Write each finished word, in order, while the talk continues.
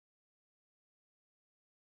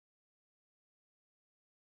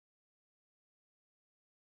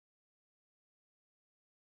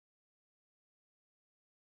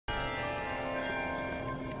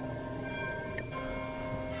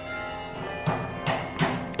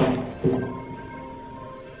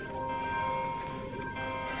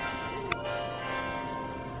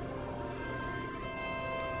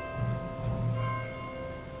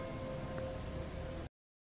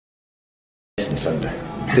søndag.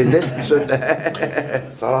 Det er næsten søndag.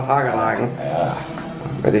 Så er der hakkerdrengen.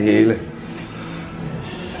 Ja. Med det hele.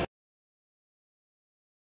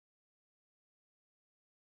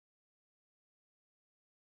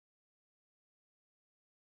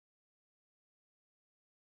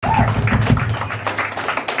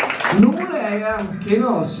 Nogle af jer kender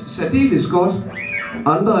os særdeles godt.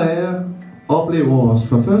 Andre af jer oplever os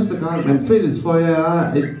for første gang, men fælles for jer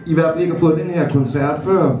er, at I hvert fald ikke har fået den her koncert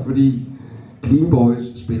før, fordi Clean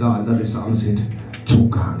Boys spiller aldrig det samme sæt 2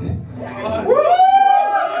 gange.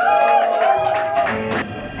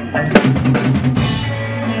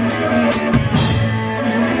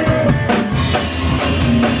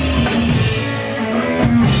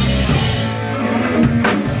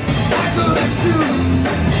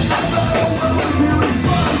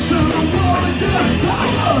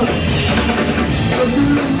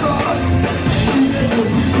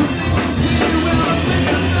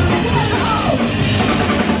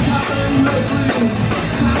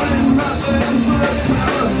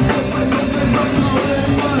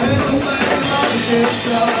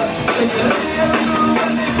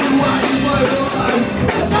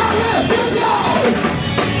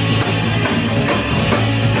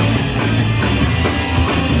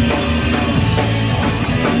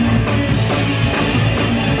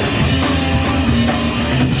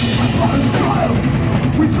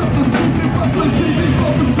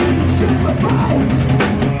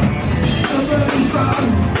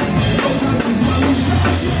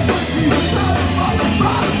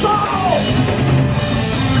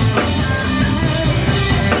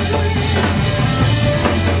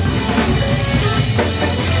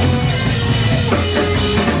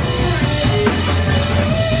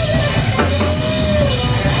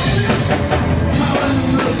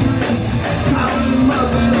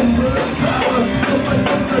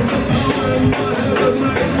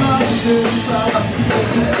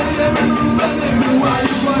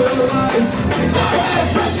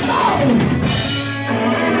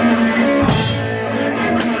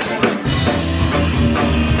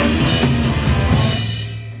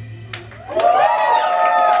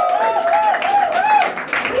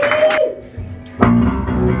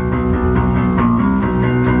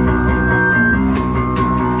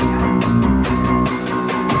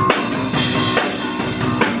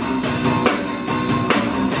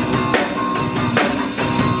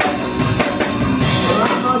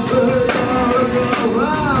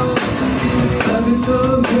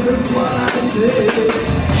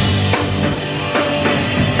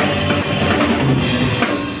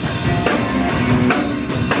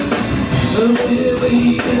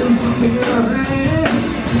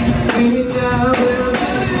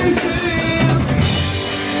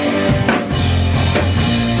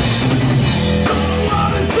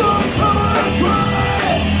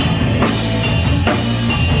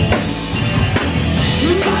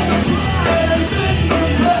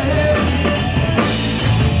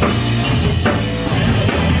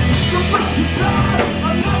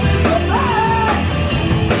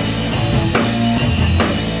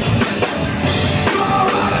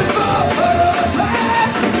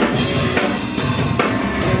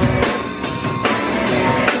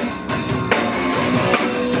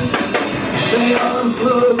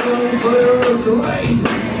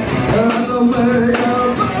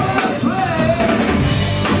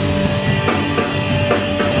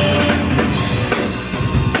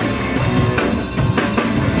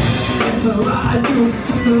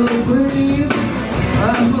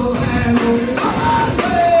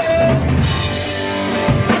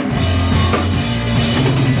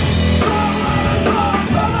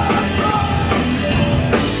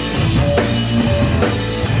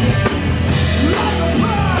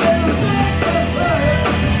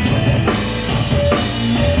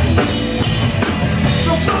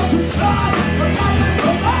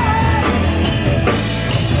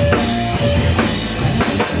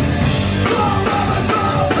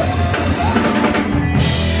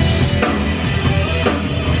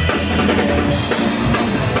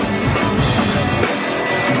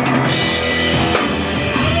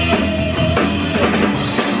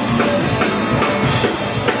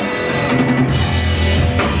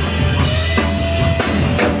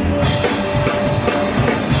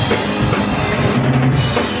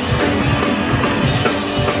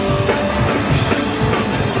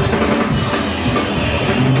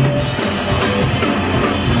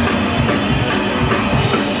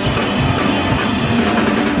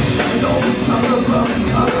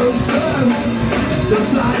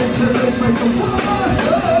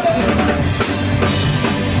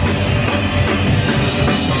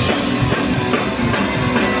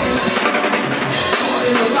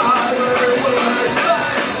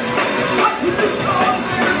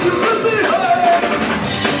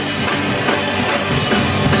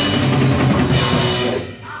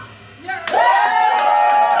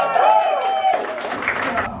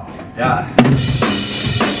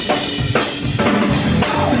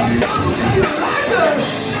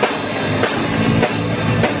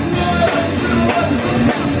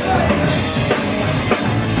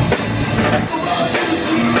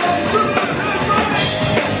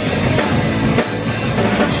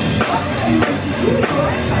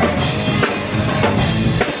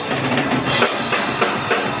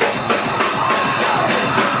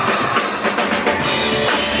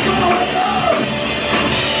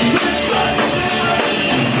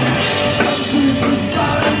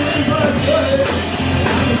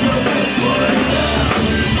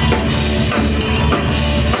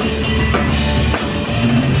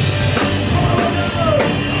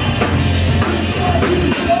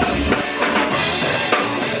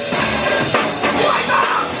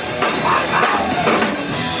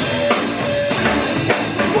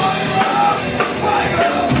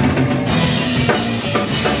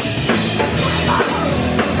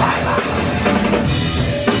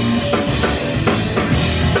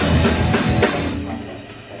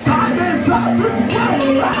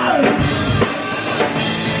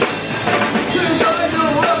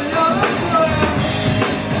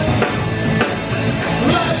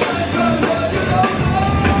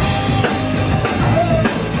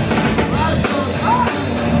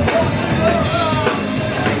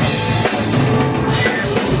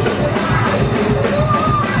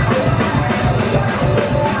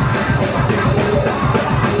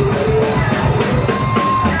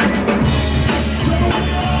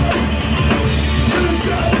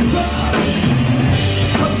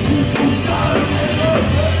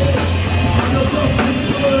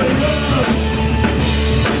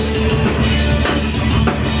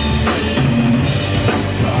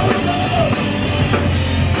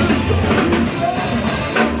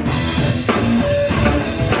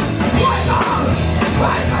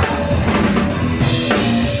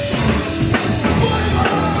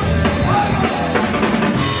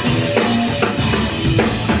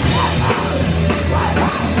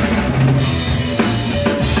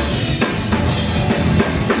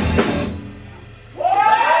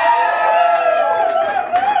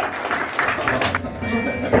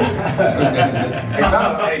 I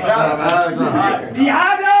klar? Ja, klar. Vi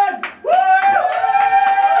har den!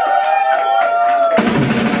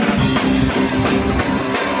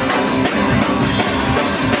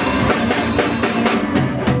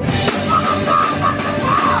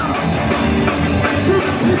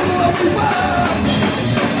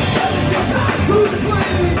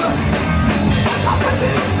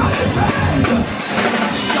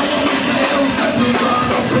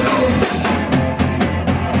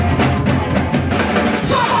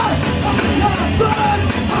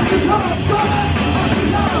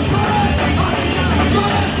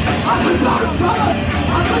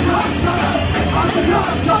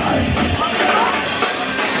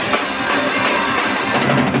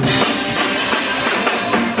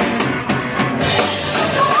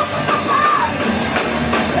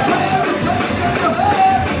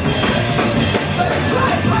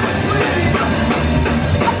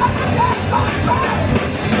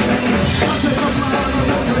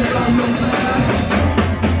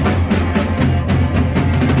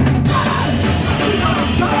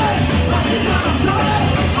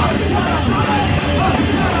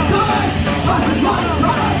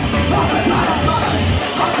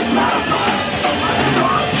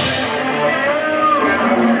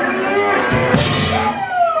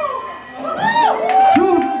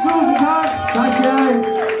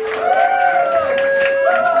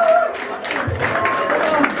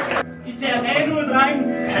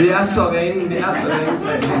 Det er så rene, det er så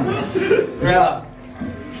rene. Ja.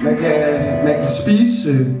 Man kan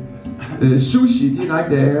spise sushi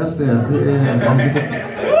direkte af os der. Det er...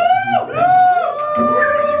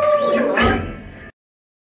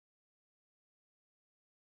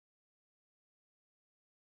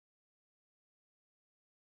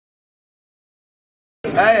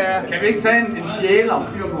 Ja, ja. Kan vi ikke tage en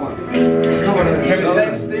sjæler? Kan vi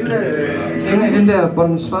tage en stille... Kender I den der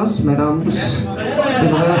Bonsoir, madames?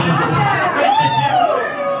 Eller hvad?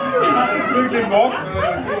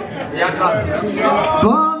 Jeg er klar.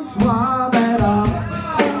 Bonsoir, madame.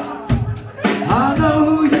 I know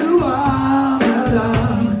who you are,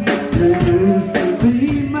 madame. You used to be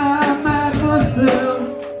my mademoiselle.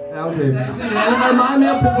 Ja, okay. Det er allerede meget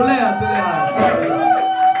mere populært, det der.